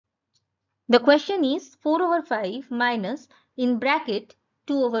The question is 4 over 5 minus in bracket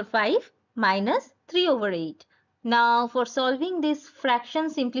 2 over 5 minus 3 over 8. Now for solving this fraction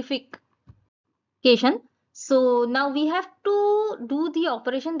simplification, so now we have to do the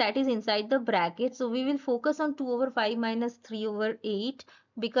operation that is inside the bracket. So we will focus on 2 over 5 minus 3 over 8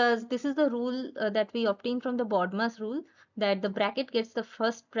 because this is the rule that we obtained from the BODMAS rule, that the bracket gets the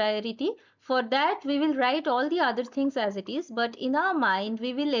first priority. For that we will write all the other things as it is, but in our mind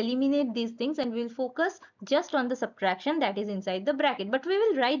we will eliminate these things and we will focus just on the subtraction that is inside the bracket, but we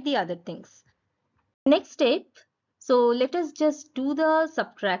will write the other things. Next step, so let us just do the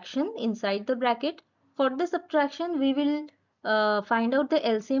subtraction inside the bracket. For the subtraction, we will find out the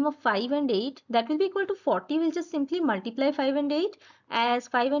LCM of 5 and 8. That will be equal to 40. We'll just simply multiply 5 and 8, as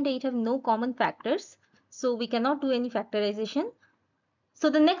 5 and 8 have no common factors. So we cannot do any factorization. So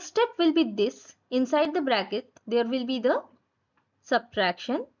the next step will be this. Inside the bracket, there will be the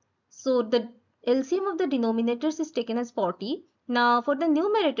subtraction. So the LCM of the denominators is taken as 40. Now for the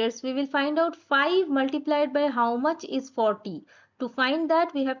numerators, we will find out 5 multiplied by how much is 40. To find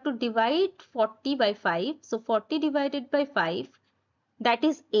that, we have to divide 40 by 5. So 40 divided by 5, that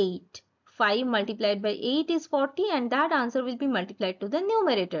is 8. 5 multiplied by 8 is 40 and that answer will be multiplied to the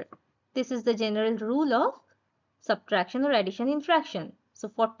numerator. This is the general rule of subtraction or addition in fraction. So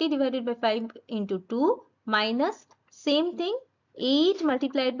 40 divided by 5 into 2 minus same thing 8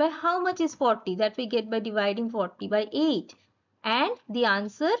 multiplied by how much is 40, that we get by dividing 40 by 8, and the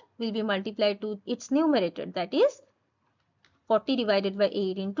answer will be multiplied to its numerator, that is 40 divided by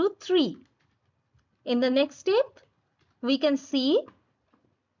 8 into 3. In the next step we can see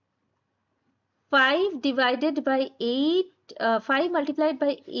 5 divided by 8, 5 multiplied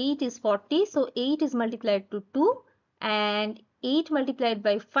by 8 is 40, so 8 is multiplied to 2 and 8 multiplied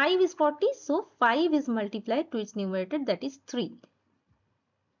by 5 is 40, so 5 is multiplied to its numerator, that is 3.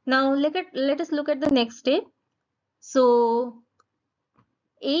 Now let us look at the next step. So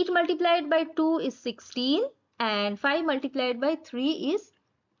 8 multiplied by 2 is 16 and 5 multiplied by 3 is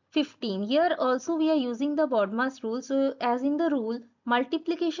 15. Here also we are using the BODMAS rule. So as in the rule,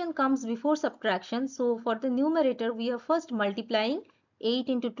 multiplication comes before subtraction. So for the numerator, we are first multiplying 8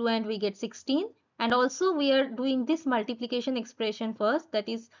 into 2 and we get 16. And also we are doing this multiplication expression first, that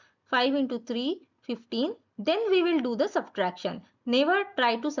is 5 into 3, 15. Then we will do the subtraction. Never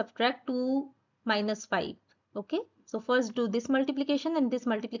try to subtract 2 minus 5. Okay. So first do this multiplication and this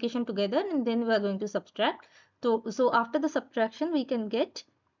multiplication together and then we are going to subtract. So after the subtraction, we can get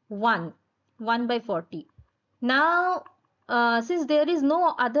 1 by 40. Now since there is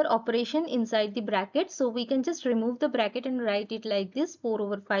no other operation inside the bracket, so we can just remove the bracket and write it like this: 4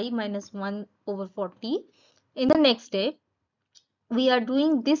 over 5 minus 1 over 40. In the next step we are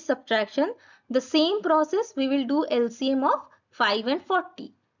doing this subtraction. The same process we will do LCM of 5 and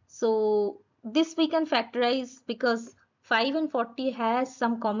 40. So this we can factorize because 5 and 40 has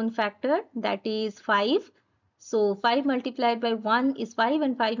some common factor, that is 5. So 5 multiplied by 1 is 5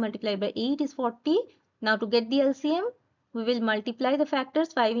 and 5 multiplied by 8 is 40. Now to get the LCM, we will multiply the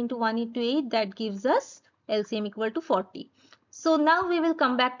factors 5 into 1 into 8, that gives us LCM equal to 40. So now we will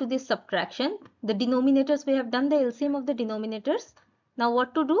come back to this subtraction. The denominators, we have done the LCM of the denominators. Now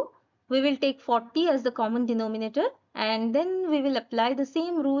what to do? We will take 40 as the common denominator and then we will apply the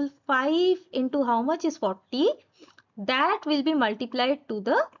same rule. 5 into how much is 40, that will be multiplied to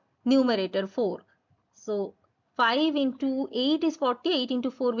the numerator 4. So 5 into 8 is 40, 8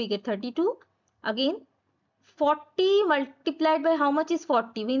 into 4 we get 32. Again 40 multiplied by how much is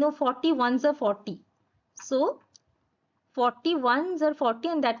 40? We know 40 ones are 40. So 40 ones are 40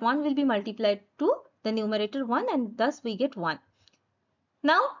 and that 1 will be multiplied to the numerator 1 and thus we get 1.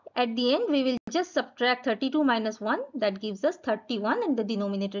 Now at the end we will just subtract 32 minus 1, that gives us 31 and the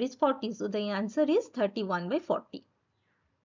denominator is 40. So the answer is 31 by 40.